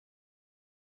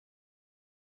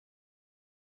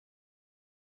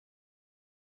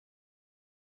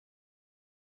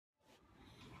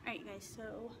Alright guys,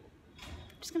 so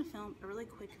I'm just going to film a really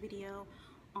quick video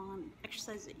on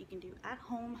exercises that you can do at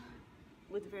home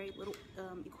with very little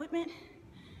equipment.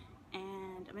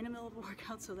 And I'm in the middle of a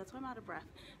workout, so that's why I'm out of breath.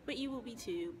 But you will be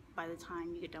too by the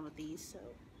time you get done with these, so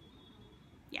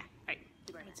yeah.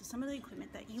 Alright, so some of the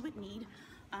equipment that you would need,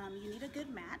 you need a good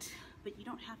mat, but you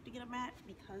don't have to get a mat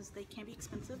because they can be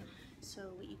expensive. So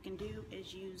what you can do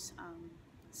is use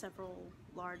several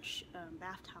large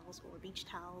bath towels or beach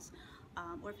towels,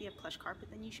 or if you have plush carpet,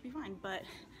 then you should be fine. But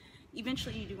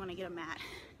eventually you do want to get a mat.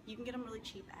 You can get them really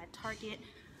cheap at Target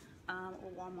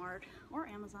or Walmart or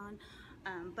Amazon,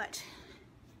 but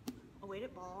a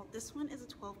weighted ball. This one is a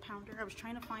 12-pounder. I was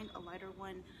trying to find a lighter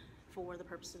one for the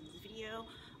purpose of this video.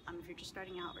 If you're just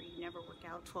starting out or you never work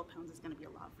out, 12 pounds is going to be a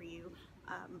lot for you.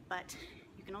 But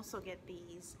you can also get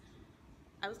these.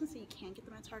 I was going to say you can get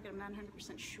them at Target. I'm not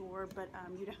 100% sure, but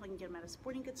you definitely can get them at a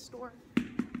sporting goods store.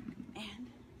 And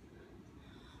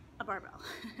a barbell,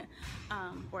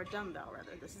 or a dumbbell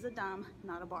rather. This is a dumb,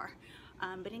 not a bar.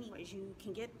 But anyways, you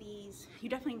can get these. You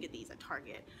definitely can get these at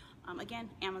Target. Again,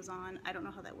 Amazon. I don't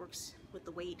know how that works with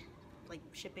the weight, like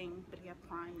shipping, but if you have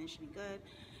Prime, then it should be good.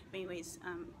 But anyways,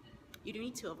 you do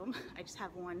need two of them. I just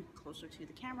have one closer to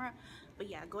the camera. But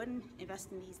yeah, go ahead and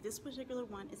invest in these. This particular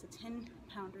one is a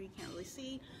 10-pounder. You can't really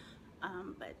see,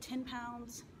 but 10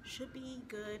 pounds should be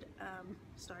good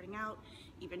starting out.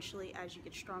 Eventually, as you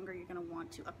get stronger, you're going to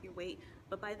want to up your weight.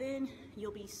 But by then,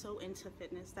 you'll be so into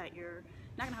fitness that you're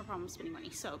not going to have problems spending money.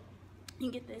 So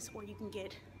you can get this, or you can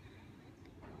get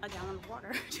a gallon of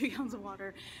water, 2 gallons of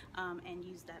water, and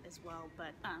use that as well.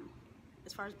 But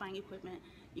as far as buying equipment,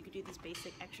 you could do these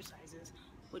basic exercises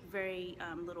with very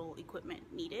little equipment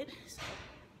needed. So,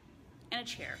 and a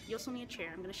chair. You also need a chair.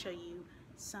 I'm going to show you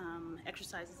some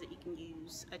exercises that you can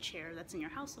use a chair that's in your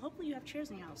house. So hopefully you have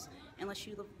chairs in your house, unless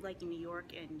you live like in New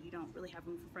York and you don't really have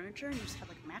room for furniture and you just have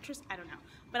like a mattress. I don't know,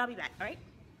 but I'll be back. All right.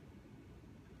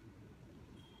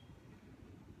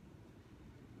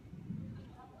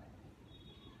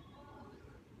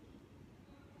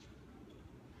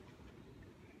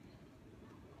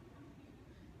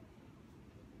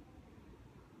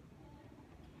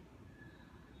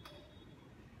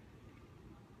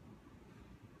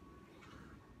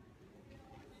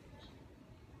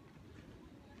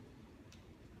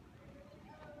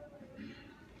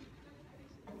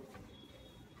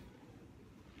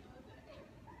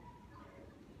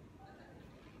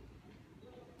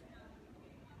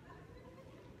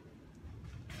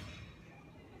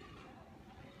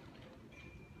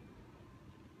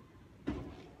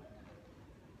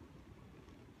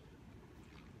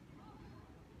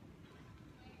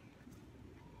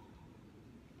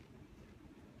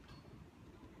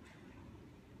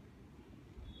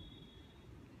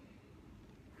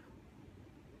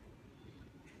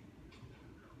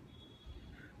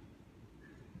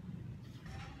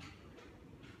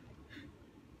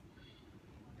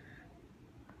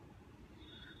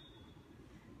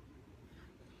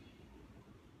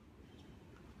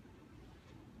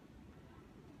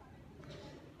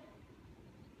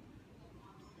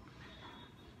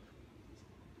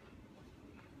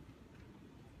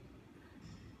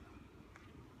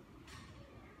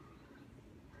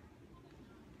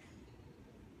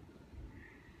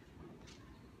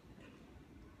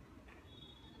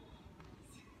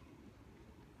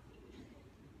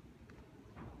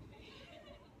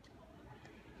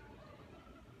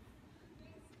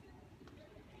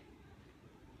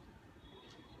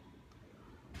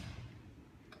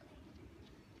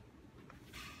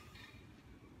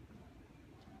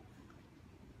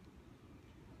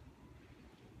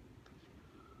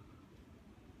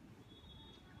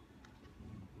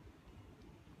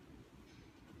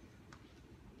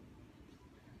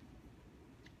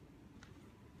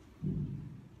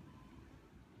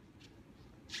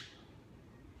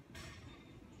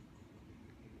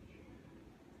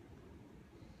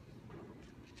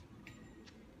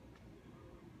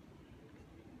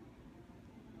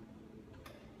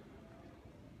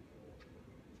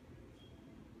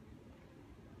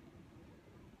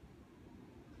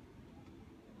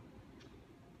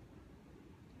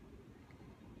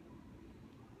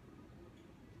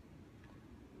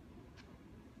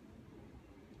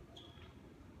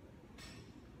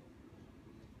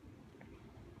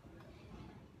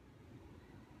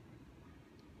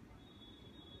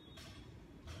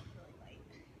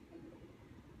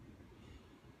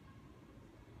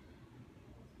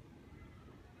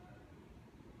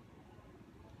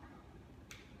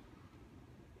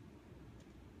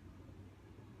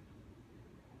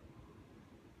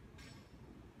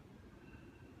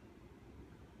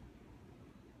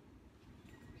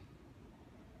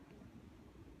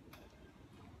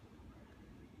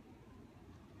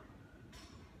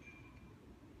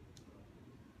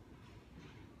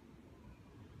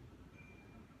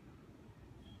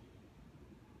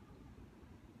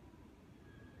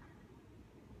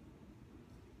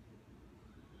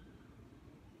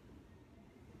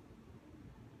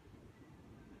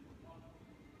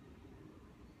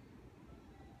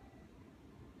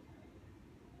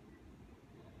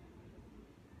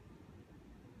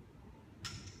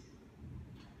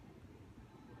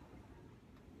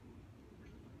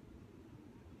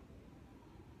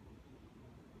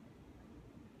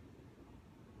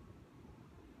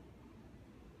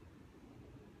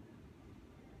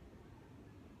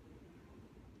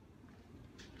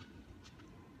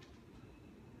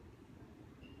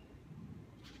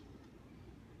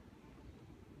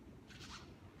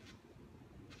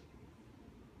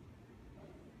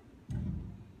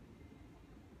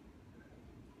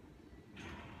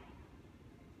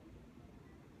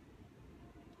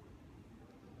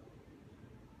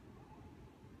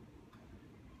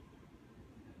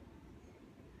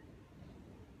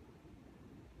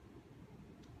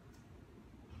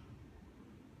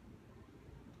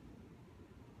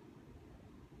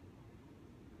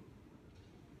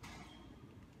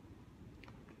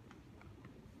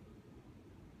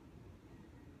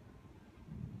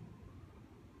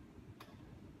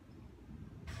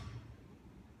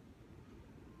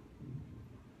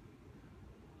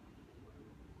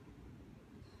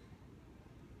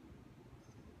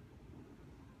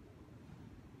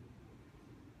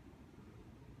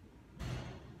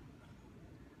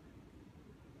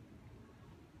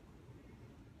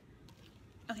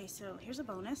 Okay, so here's a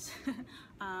bonus.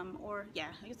 Or yeah,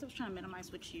 I guess I was trying to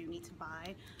minimize what you need to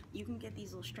buy. You can get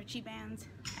these little stretchy bands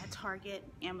at Target,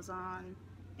 Amazon,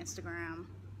 Instagram,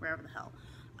 wherever the hell.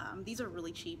 These are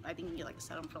really cheap. I think you can get like a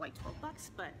set of them for like 12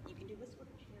 bucks, but you can do this with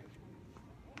a chair.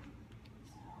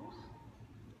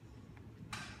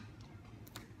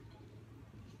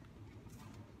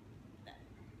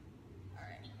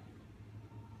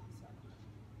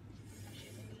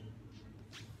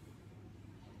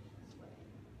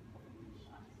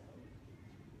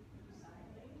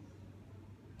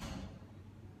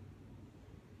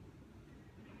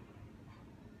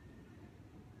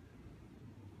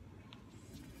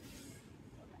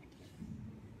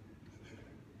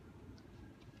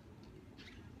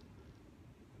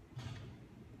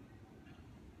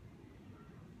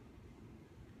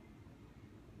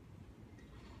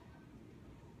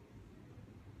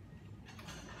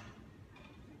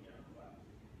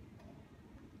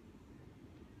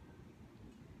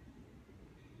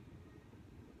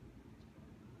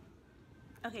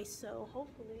 Okay, so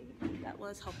hopefully that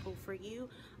was helpful for you.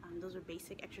 Those are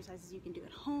basic exercises you can do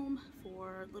at home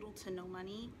for little to no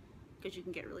money, because you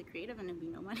can get really creative and it'll be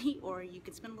no money, or you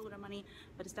could spend a little bit of money,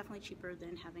 but it's definitely cheaper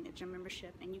than having a gym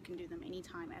membership, and you can do them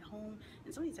anytime at home.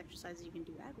 And some of these exercises you can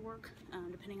do at work,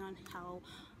 depending on how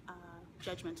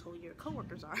judgmental your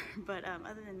coworkers are. But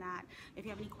other than that, if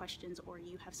you have any questions or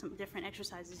you have some different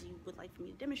exercises you would like for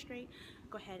me to demonstrate,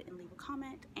 go ahead and leave a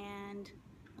comment, and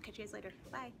I'll catch you guys later.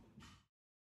 Bye.